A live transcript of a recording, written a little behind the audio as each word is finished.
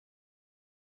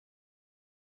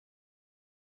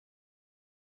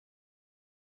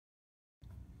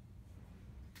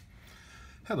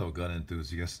Hello, gun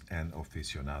enthusiasts and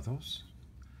aficionados.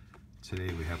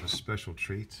 Today we have a special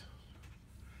treat.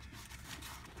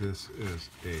 This is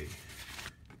a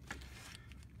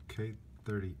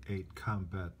K38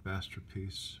 Combat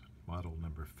Masterpiece, model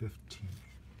number 15.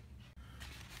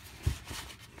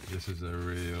 This is a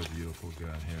real beautiful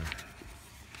gun here.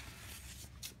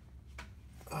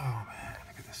 Oh man,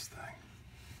 look at this thing.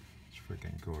 It's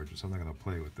freaking gorgeous. I'm not gonna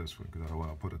play with this one because I don't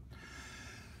want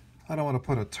to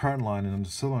put a turn line in the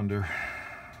cylinder.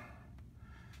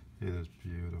 It is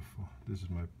beautiful. This is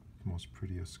my most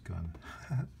prettiest gun.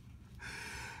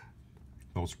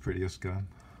 Most prettiest gun.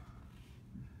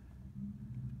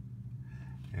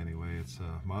 Anyway, it's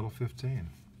Model 15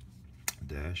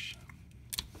 dash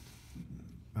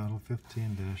Model 15-3.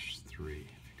 If you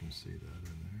can see that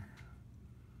in there,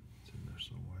 it's in there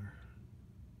somewhere.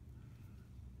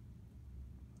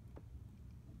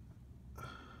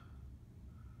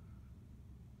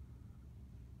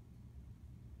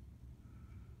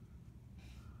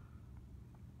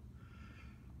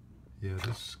 Yeah,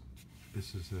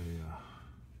 this is a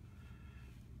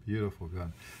beautiful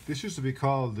gun. This used to be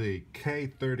called the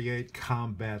K38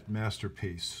 Combat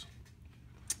Masterpiece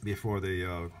before they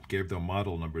gave them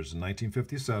model numbers in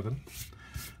 1957.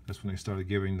 That's when they started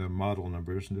giving them model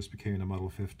numbers, and this became the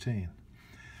Model 15.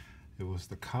 It was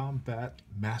the Combat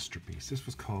Masterpiece. This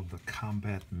was called the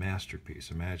Combat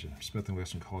Masterpiece. Imagine, Smith &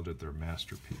 Wesson called it their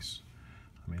masterpiece.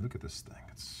 I mean, look at this thing.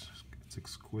 It's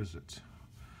exquisite.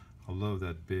 I love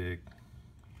that big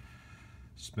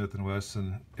Smith &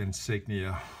 Wesson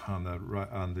insignia on the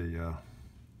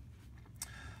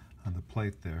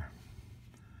plate there.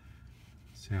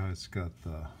 See how it's got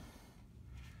the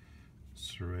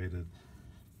serrated,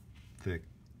 thick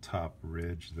top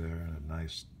ridge there and a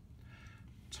nice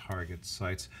target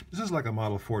sights. This is like a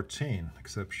Model 14,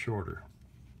 except shorter.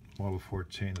 Model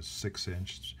 14 is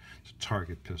 6-inch. It's a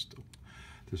target pistol.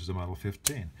 This is a Model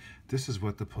 15. This is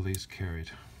what the police carried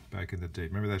back in the day.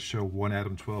 Remember that show, One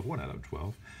Atom 12? One Atom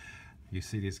 12. You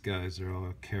see these guys, they're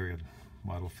all carrying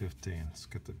Model 15. It's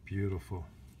got the beautiful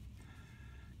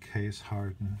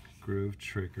case-hardened groove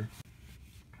trigger.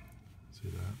 See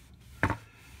that?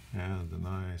 And the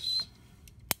nice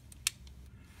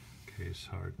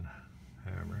case-hardened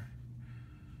hammer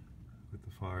with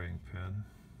the firing pin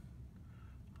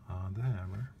on the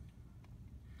hammer.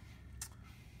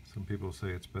 Some people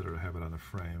say it's better to have it on a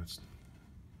frame.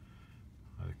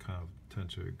 I kind of tend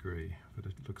to agree, but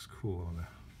it looks cool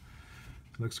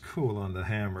on the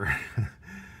hammer.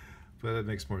 But it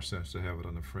makes more sense to have it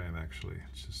on the frame. Actually,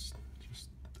 it's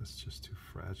that's just too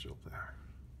fragile there.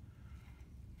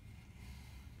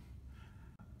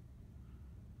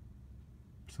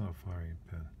 It's not a firing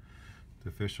pin. The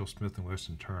official Smith &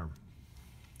 Wesson term.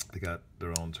 They got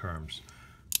their own terms.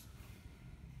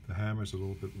 The hammer's a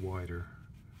little bit wider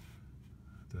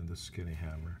than the skinny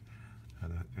hammer.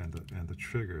 And the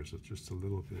triggers are just a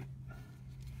little bit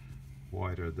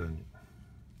wider than,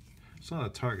 it's not a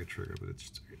target trigger, but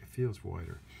it feels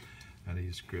wider. And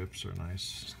these grips are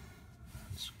nice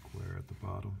and square at the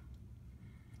bottom.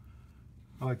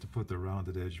 I like to put the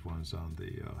rounded edge ones on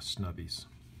the snubbies.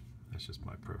 That's just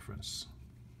my preference.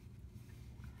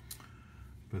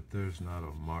 But there's not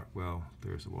a mark, well,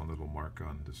 there's one little mark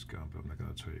on this gun, but I'm not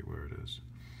going to tell you where it is.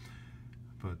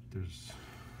 But there's,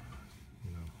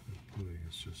 you know,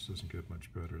 it just doesn't get much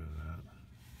better than that.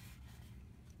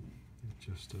 It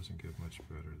just doesn't get much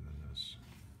better than this.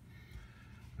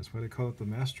 That's why they call it the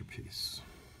masterpiece.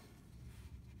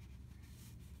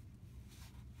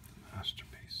 The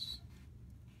masterpiece.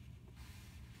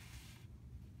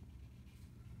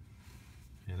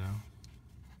 You know?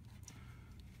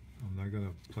 I'm not going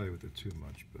to play with it too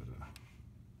much, but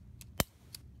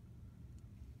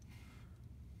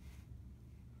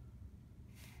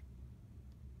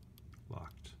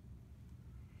locked.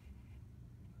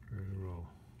 Ready to roll.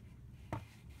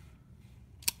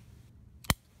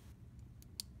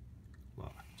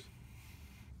 Locked.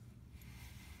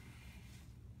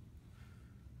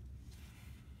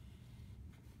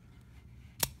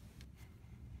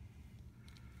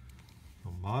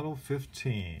 The Model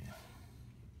 15.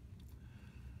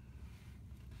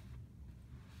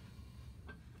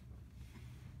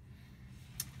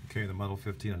 Okay, the Model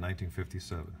 15 in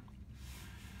 1957.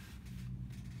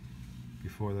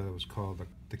 Before that, it was called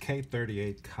the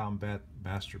K38 Combat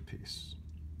Masterpiece.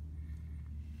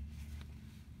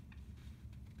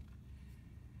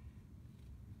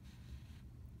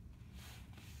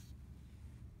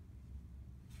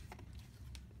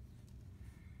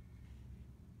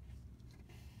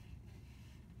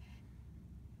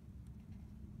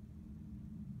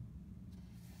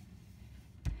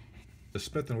 The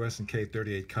Smith & Wesson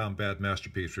K38 Combat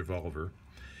Masterpiece Revolver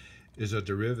is a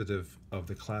derivative of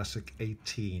the classic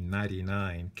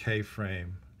 1899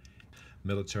 K-frame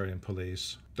military and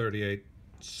police 38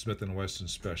 Smith & Wesson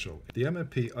Special. The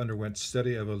M&P underwent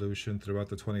steady evolution throughout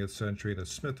the 20th century, and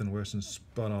Smith & Wesson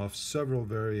spun off several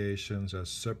variations as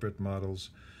separate models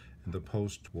in the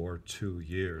post-war II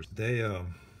years. They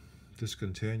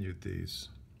discontinued these,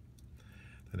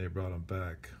 and they brought them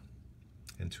back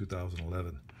in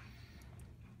 2011.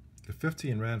 The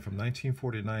 15 ran from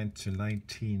 1949 to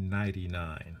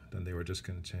 1999, then they were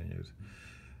discontinued,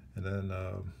 and then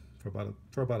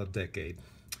for about a decade.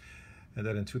 And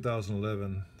then in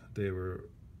 2011, they were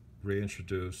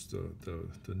reintroduced,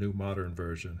 the new modern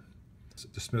version,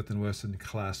 the Smith & Wesson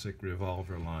Classic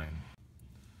Revolver line.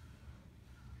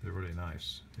 They're really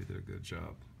nice. They did a good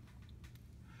job.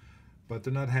 But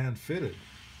they're not hand-fitted.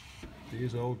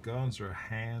 These old guns are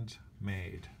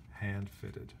handmade,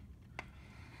 hand-fitted.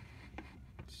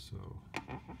 So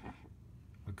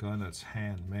a gun that's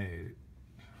handmade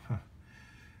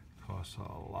costs a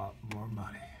lot more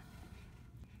money.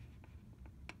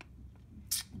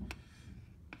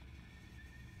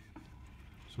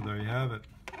 So there you have it.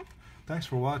 Thanks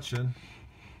for watching,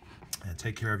 and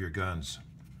take care of your guns,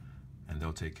 and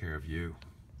they'll take care of you.